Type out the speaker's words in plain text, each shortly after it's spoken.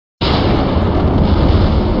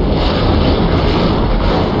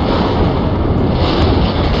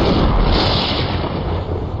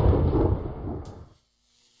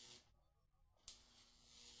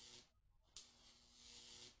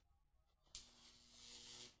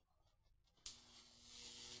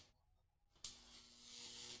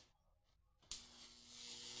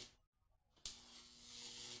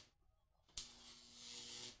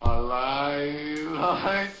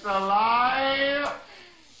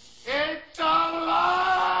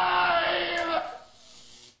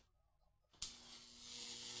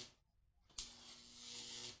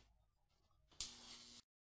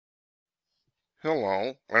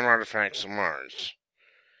Hello, I'm Artifacts of Mars.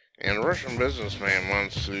 And a Russian businessman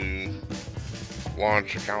wants to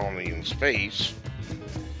launch a colony in space.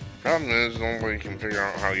 Problem is, nobody can figure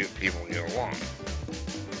out how people get along.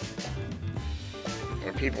 There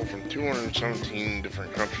are people from 217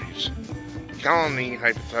 different countries. The colony,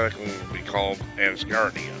 hypothetically, would be called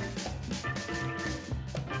Asgardia.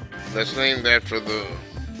 That's named after the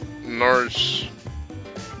Norse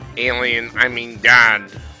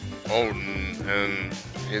god, Odin, and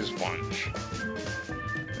his bunch.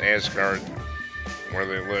 Asgard, where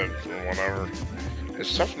they lived, or whatever.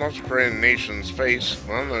 It's tough enough to create a nation in space.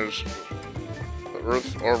 Then there's the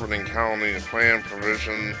Earth orbiting colony to plan,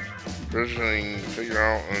 provisioning, to figure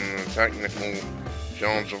out, and the technical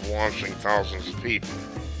challenge of launching thousands of people.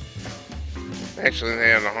 Actually,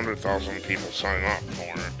 they had 100,000 people sign up for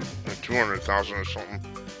it, or 200,000 or something.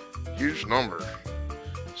 Huge number.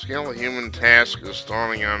 Scale of human task is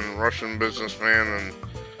dawning on Russian businessman and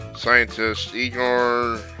scientist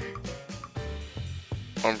Igor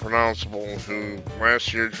Unpronounceable, who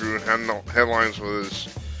last year drew headlines with his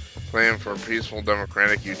plan for a peaceful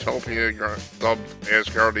democratic utopia dubbed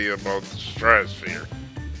Asgardia above the stratosphere.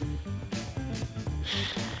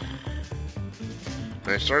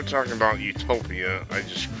 When I start talking about utopia, I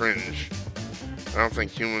just cringe. I don't think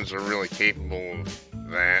humans are really capable of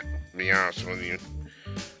that, to be honest with you.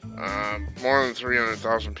 More than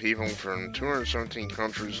 300,000 people from 217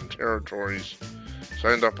 countries and territories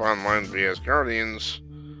signed up online to be Asgardians,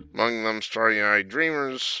 among them starry-eyed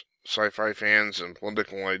dreamers, sci-fi fans, and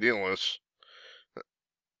political idealists,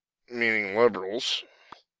 meaning liberals,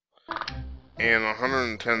 and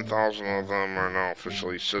 110,000 of them are now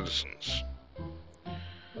officially citizens.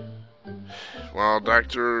 While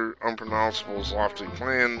Dr. Unpronounceable's lofty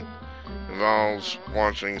plan involves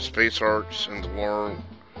launching space arcs into lower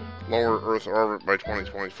Earth orbit by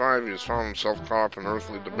 2025, he has found himself caught up in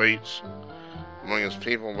earthly debates among his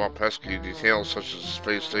people about pesky details such as the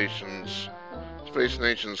space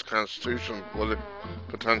nation's constitution, and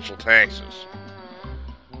potential taxes.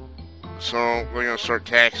 So they're going to start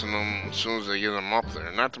taxing them as soon as they get them up there,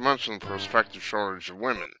 not to mention the prospective shortage of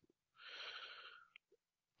women.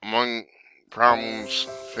 Among problems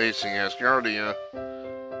facing Asgardia,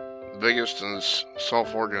 the biggest is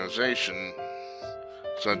self-organization,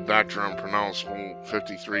 said Dr. Unpronounceable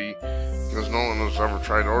 53, because no one has ever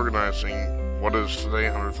tried organizing what is today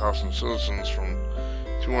 100,000 citizens from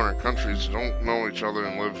 200 countries who don't know each other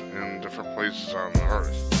and live in different places on the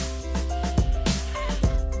Earth.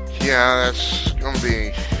 Yeah, that's going to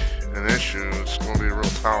be an issue. It's going to be a real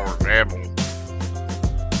Tower of Babel.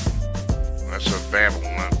 I said Babel,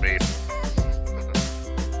 not Babel.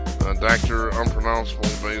 Dr. Unpronounceable,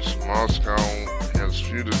 based in Moscow, has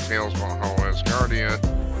few details about how Asgardia,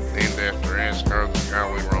 named after Asgard, the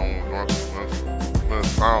godly realm of Norse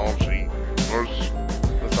mythology,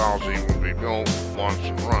 would be built, launched,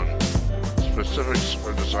 and run. Specifics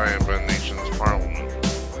are decided by the nation's parliament.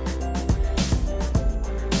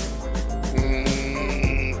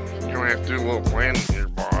 You're gonna have to do a little planning here,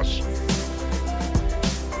 boss.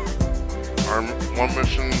 Our one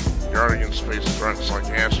mission, guard against space threats like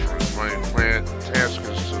asteroids. My task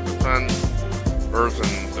is to defend Earth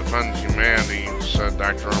and defend humanity, said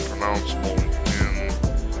Dr. Unpronounceable in a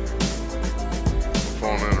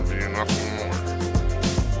phone interview, nothing more.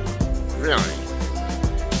 Really?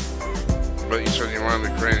 But you said you wanted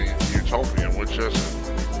to create a utopia, which is it?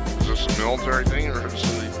 Is this a military thing, or is it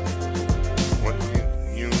what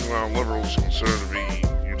you liberals consider to be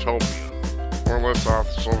utopia? More lifts off,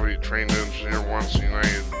 the Soviet-trained engineer wants the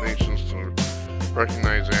United Nations to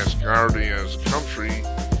recognize Asgardia as a country,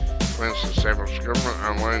 plans to establish government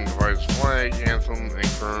online, divides flag, anthem, and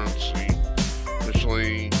currency.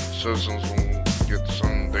 Initially, citizens will get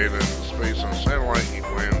some data into space on a satellite, and he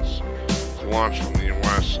plans to launch from the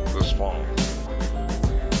US this fall.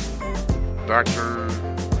 Dr.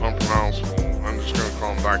 Unpronounceable, I'm just going to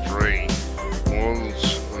call him Dr. A, was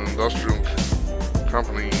an industrial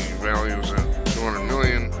company values at $200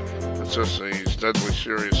 million. Insists that he's deadly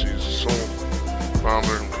serious. He's a sole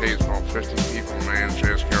founder and pays about 50 people to manage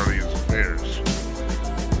Asgardia's affairs.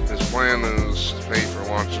 His plan is to pay for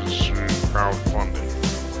launches through crowdfunding.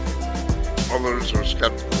 Others are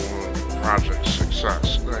skeptical of the project's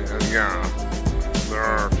success. Yeah, there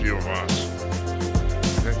are a few of us.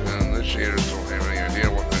 I think the initiators don't have any idea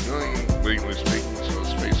what they're doing, legally speaking, so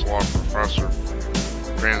space law professor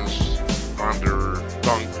Transponder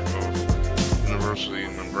Dunk of University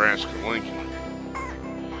of Nebraska-Lincoln.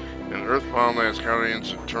 And Earthbound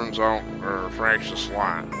Asgardians, it turns out, are a fractious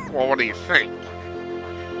lot. Well, what do you think?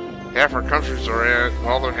 Half our countries are at, the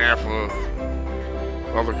other half of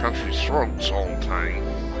other countries' throats all the time.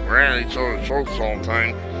 We're at each other's throats all the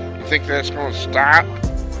time. You think that's going to stop?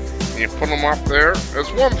 You put them up there?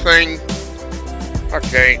 It's one thing.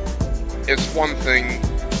 Okay, it's one thing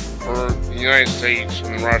for the United States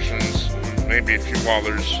and the Russians, and maybe a few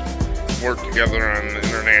others, to work together on the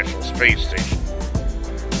International Space Station.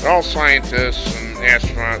 They're all scientists and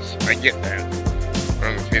astronauts. I get that.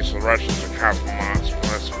 In the case of the Russians, they're cosmonauts, but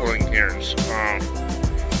that's splitting hairs.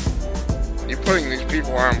 You're putting these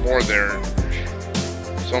people on board there,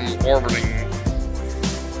 some orbiting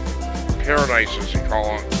paradise, as you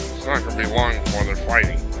call it. It's not going to be long before they're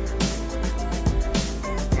fighting.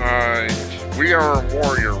 We are a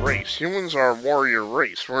warrior race. Humans are a warrior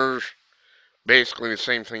race. We're basically the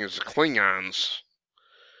same thing as the Klingons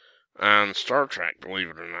on Star Trek, believe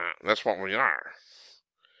it or not. That's what we are.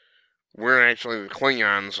 We're actually the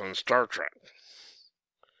Klingons on Star Trek,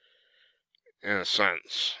 in a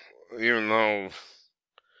sense. Even though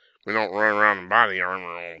we don't run around in body armor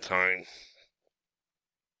all the time.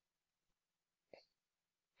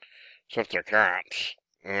 Except they're cops,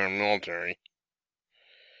 and they're military.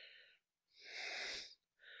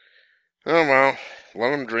 Oh well,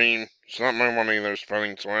 let them dream. It's not my money they're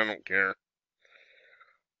spending, so I don't care.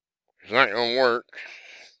 It's not gonna work.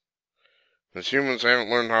 As humans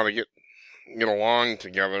haven't learned how to get along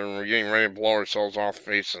together, and we're getting ready to blow ourselves off the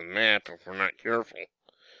face of the map if we're not careful.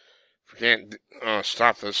 If we can't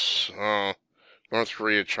stop this North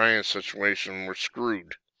Korea-China situation, we're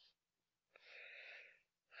screwed.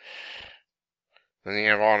 Then you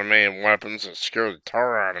have automated weapons that scare the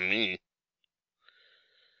tar out of me.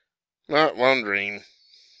 Not one dream.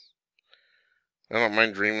 I don't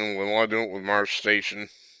mind dreaming. We'll all do it with Mars Station.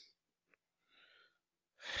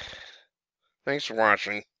 Thanks for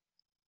watching.